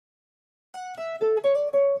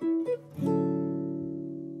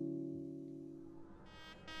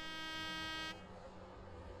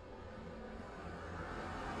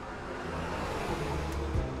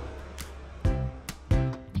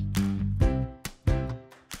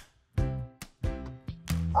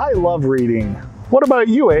I love reading. What about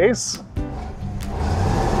you, Ace?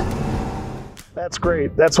 That's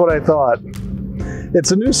great. That's what I thought. It's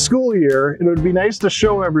a new school year, and it would be nice to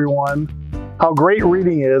show everyone how great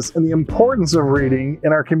reading is and the importance of reading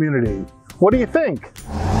in our community. What do you think?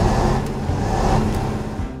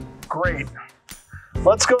 Great.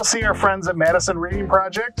 Let's go see our friends at Madison Reading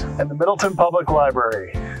Project and the Middleton Public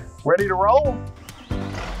Library. Ready to roll?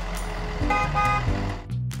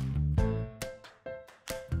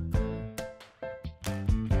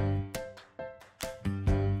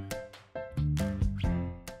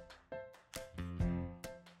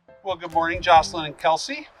 Well, good morning, Jocelyn and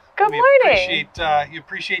Kelsey. Good morning. We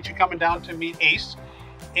appreciate you coming down to meet Ace.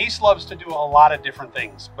 Ace loves to do a lot of different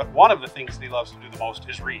things, but one of the things that he loves to do the most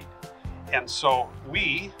is read. And so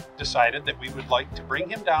we decided that we would like to bring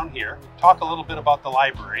him down here, talk a little bit about the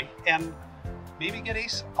library, and maybe get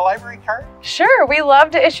Ace a library card? Sure, we love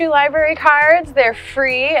to issue library cards. They're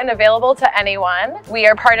free and available to anyone. We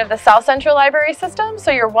are part of the South Central Library System, so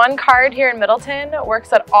your one card here in Middleton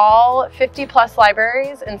works at all 50+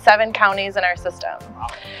 libraries in 7 counties in our system. Wow.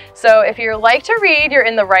 So if you like to read, you're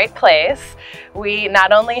in the right place. We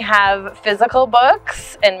not only have physical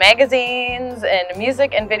books and magazines and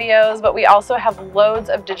music and videos, but we also have loads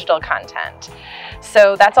of digital content.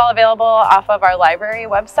 So that's all available off of our library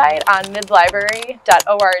website on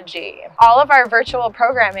midlibrary.org. All of our virtual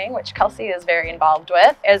programming, which Kelsey is very involved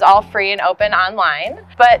with, is all free and open online.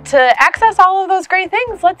 But to access all of those great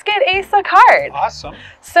things, let's get Ace a card. Awesome.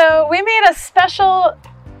 So we made a special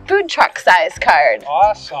food truck size card.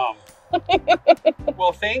 Awesome.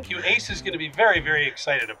 Well, thank you. Ace is going to be very, very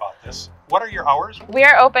excited about this. What are your hours? We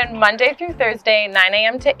are open Monday through Thursday, 9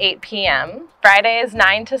 a.m. to 8 p.m. Fridays,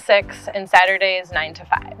 9 to 6, and Saturdays, 9 to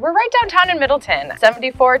 5. We're right downtown in Middleton,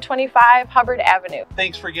 7425 Hubbard Avenue.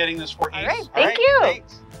 Thanks for getting this for Ace. All right, thank you.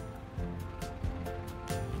 Thanks.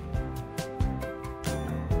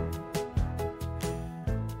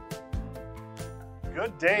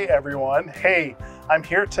 Good day, everyone. Hey, I'm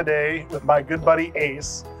here today with my good buddy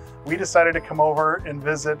Ace. We decided to come over and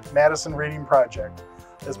visit Madison Reading Project.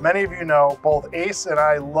 As many of you know, both Ace and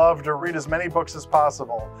I love to read as many books as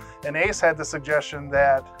possible. And Ace had the suggestion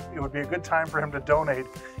that it would be a good time for him to donate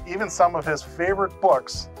even some of his favorite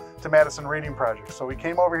books to Madison Reading Project. So we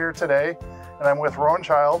came over here today, and I'm with Rowan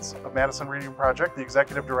Childs of Madison Reading Project, the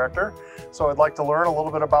executive director. So I'd like to learn a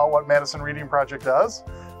little bit about what Madison Reading Project does,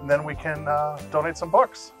 and then we can donate some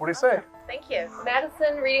books. What do you say? Thank you.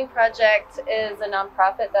 Madison Reading Project is a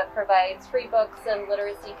nonprofit that provides free books and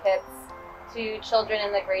literacy kits to children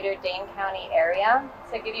in the greater Dane County area.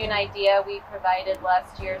 To give you an idea, we provided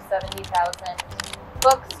last year 70,000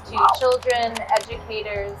 books to children,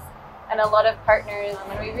 educators, and a lot of partners.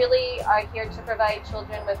 And we really are here to provide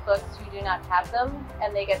children with books who do not have them,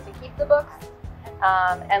 and they get to keep the books.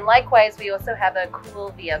 And likewise, we also have a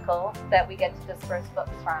cool vehicle that we get to disperse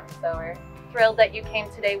books from. So we're thrilled that you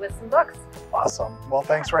came today with some books. Awesome. Well,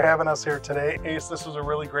 thanks for having us here today. Ace, this was a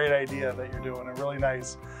really great idea that you're doing and really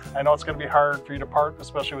nice. I know it's going to be hard for you to part,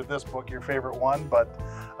 especially with this book, your favorite one, but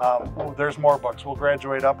there's more books. We'll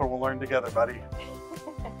graduate up and we'll learn together, buddy.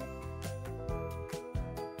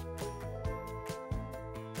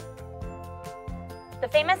 The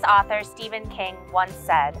famous author Stephen King once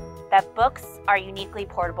said that books are uniquely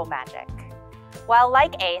portable magic. While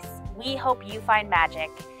like Ace, we hope you find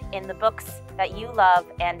magic in the books that you love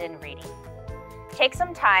and in reading. Take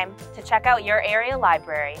some time to check out your area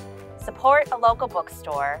library, support a local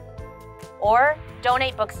bookstore, or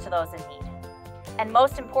donate books to those in need. And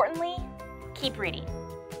most importantly, keep reading.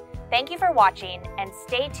 Thank you for watching, and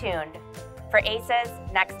stay tuned for Ace's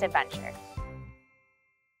next adventure.